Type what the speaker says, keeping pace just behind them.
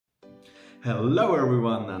Hello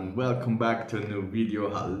everyone and welcome back to a new video.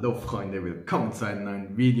 Hallo Freunde, willkommen zu einem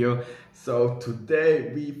neuen Video. So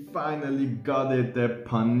today we finally got it, the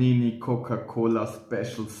Panini Coca-Cola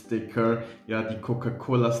Special Sticker. Ja, die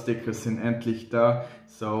Coca-Cola Stickers sind endlich da.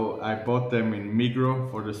 So I bought them in Migros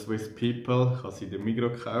for the Swiss people. Ich habe sie in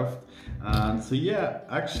Migros gekauft. And so yeah,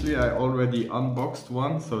 actually I already unboxed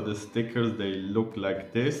one. So the stickers, they look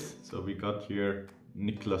like this. So we got here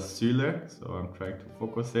Niklas Süle. So I'm trying to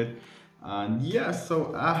focus it. And yeah,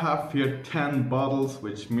 so I have here 10 bottles,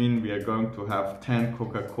 which means we are going to have 10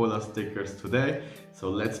 Coca-Cola stickers today.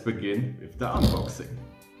 So let's begin with the unboxing.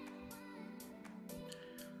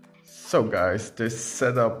 So guys, this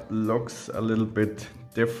setup looks a little bit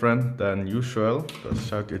different than usual. Das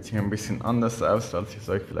schaut jetzt hier ein bisschen anders aus, als ihr es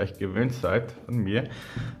euch vielleicht gewöhnt seid von mir.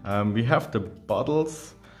 We have the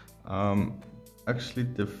bottles. Actually,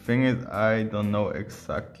 the thing is, I don't know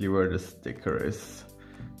exactly where the sticker is.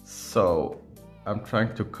 So I'm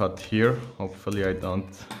trying to cut here. Hopefully I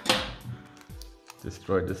don't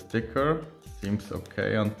destroy the sticker. Seems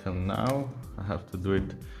okay until now. I have to do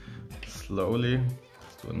it slowly.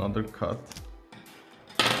 Let's do another cut.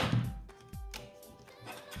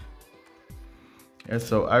 Yeah,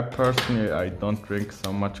 so I personally, I don't drink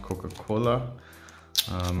so much Coca-Cola.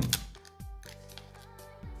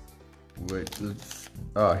 Wait,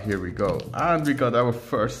 here we go. And we got our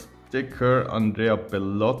first sticker, Andrea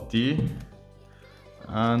Bellotti,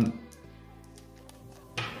 and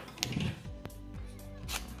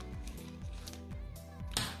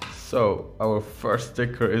so our first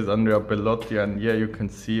sticker is Andrea Bellotti, and yeah, you can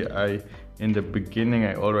see in the beginning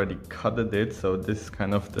I already cutted it, so this is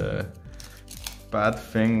kind of the bad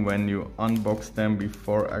thing when you unbox them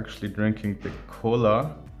before actually drinking the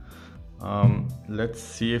cola. Let's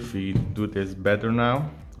see if we do this better now.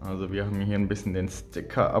 Also wir haben hier ein bisschen den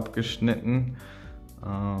Sticker abgeschnitten.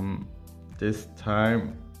 This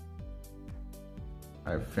time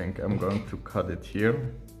I think I'm going to cut it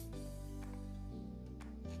here.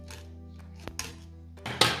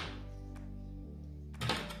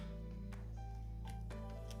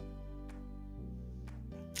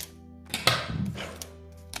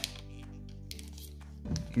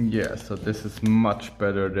 Yeah, so this is much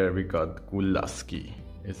better. There we got Gulaski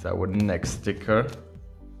is our next sticker.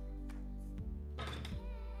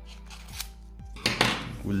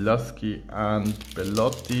 Gulaski and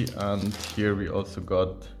Bellotti, and here we also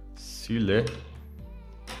got Süle.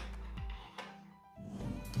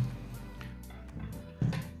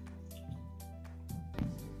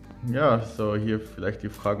 Ja, so hier vielleicht die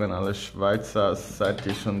Frage an alle Schweizer: Seid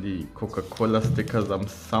ihr schon die Coca-Cola Stickers am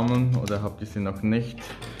Sammeln oder habt ihr sie noch nicht?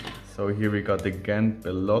 So here we got again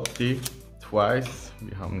Bellotti twice.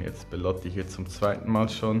 Wir haben jetzt Bellotti hier zum zweiten Mal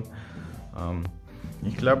schon.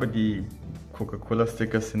 Ich glaube, die Coca-Cola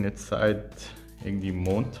Stickers sind jetzt seit irgendwie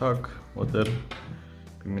Montag oder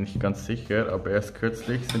bin mir nicht ganz sicher, aber erst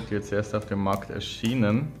kürzlich sind die jetzt erst auf dem Markt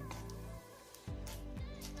erschienen.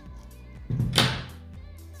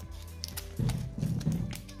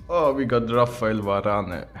 Oh, we got Rafael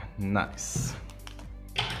Varane, nice.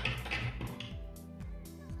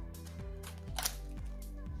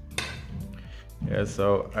 Yeah,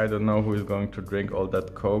 so I don't know who is going to drink all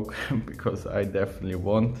that Coke because I definitely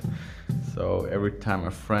won't. So every time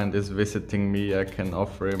a friend is visiting me, I can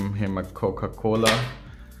offer him a Coca-Cola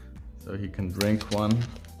so he can drink one.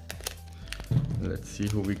 Let's see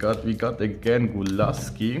who we got. We got again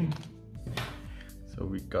Gulaski. So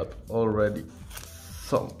we got already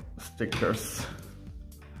some stickers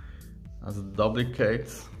as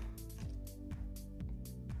duplicates.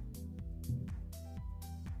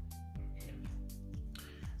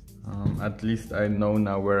 At least I know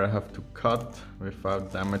now where I have to cut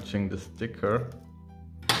without damaging the sticker.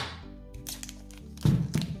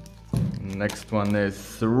 Next one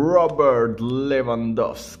is Robert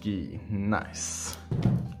Lewandowski, nice.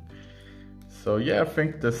 So yeah, I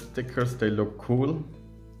think the stickers, they look cool.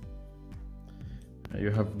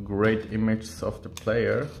 You have great images of the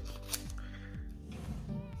player.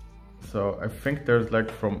 So I think there's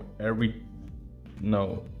like from every,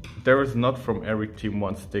 no, there is not from every team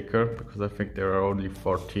one sticker, because I think there are only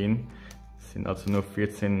 14. Es sind also nur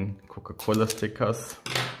 14 Coca-Cola Stickers,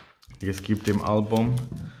 die es gibt im Album.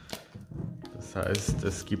 Das heißt,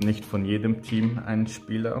 es gibt nicht von jedem Team einen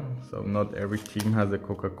Spieler. So not every team has a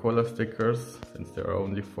Coca-Cola stickers, since there are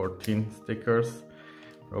only 14 stickers.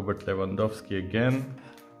 Robert Lewandowski again.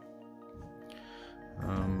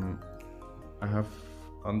 I have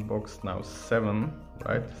unboxed now 7,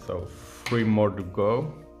 right? So 3 more to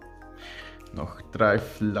go. Noch 3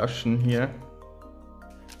 Flaschen hier.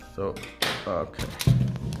 So, okay.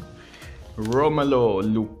 Romelu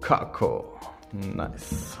Lukaku.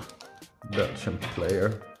 Nice. Belgian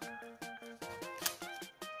player.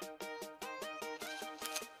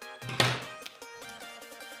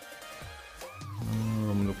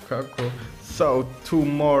 Lukaku. So 2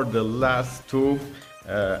 more, the last 2.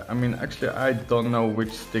 I mean, actually I don't know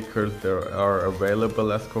which stickers there are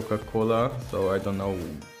available as Coca-Cola, so I don't know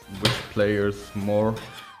which players more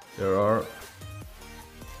there are.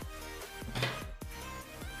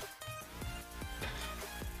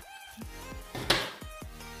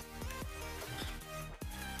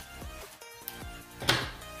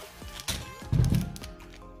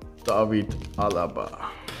 David Alaba.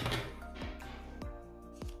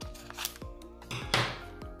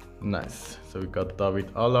 Nice. So we got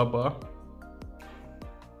David Alaba.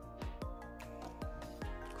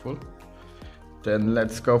 Cool. Then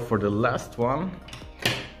let's go for the last one.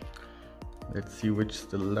 Let's see which is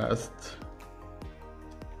the last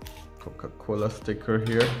Coca-Cola sticker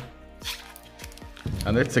here.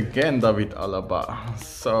 And it's again David Alaba.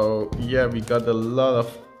 So yeah, we got a lot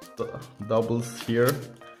of doubles here.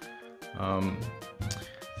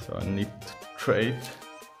 So I need to trade.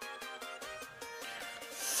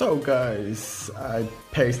 So guys, I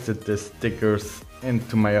pasted the stickers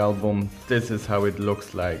into my album. This is how it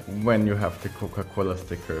looks like when you have the Coca-Cola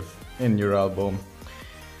stickers in your album.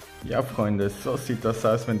 Ja Freunde, so sieht das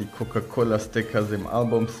aus, wenn die Coca-Cola Stickers im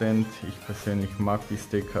Album sind. Ich persönlich mag die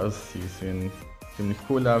Stickers, sie sehen ziemlich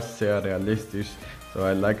cool aus, sehr realistisch. So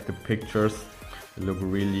I like the pictures, they look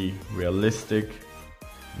really realistic.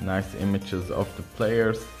 Nice images of the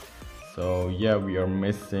players. So yeah, we are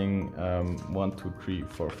missing 1, 2, 3,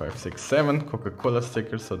 4, 5, 6, 7 Coca-Cola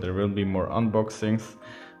stickers, so there will be more unboxings.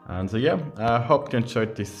 And so yeah, I hope you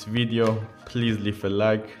enjoyed this video. Please leave a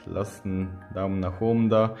like, lasst einen Daumen nach oben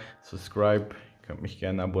da, subscribe, ihr könnt mich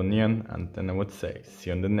gerne abonnieren, and then I would say, see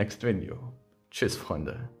you in the next video. Tschüss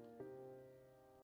Freunde.